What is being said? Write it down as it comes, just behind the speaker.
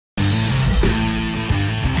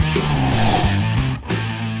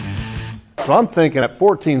So I'm thinking at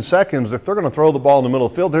 14 seconds, if they're going to throw the ball in the middle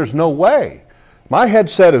of the field, there's no way. My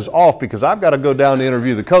headset is off because I've got to go down to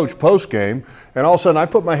interview the coach post-game, and all of a sudden I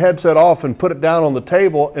put my headset off and put it down on the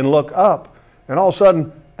table and look up, and all of a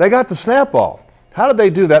sudden they got the snap off. How did they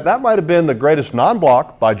do that? That might have been the greatest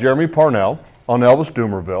non-block by Jeremy Parnell on Elvis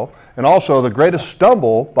Dumervil, and also the greatest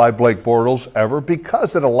stumble by Blake Bortles ever,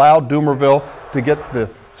 because it allowed Dumervil to get the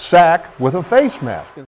sack with a face mask.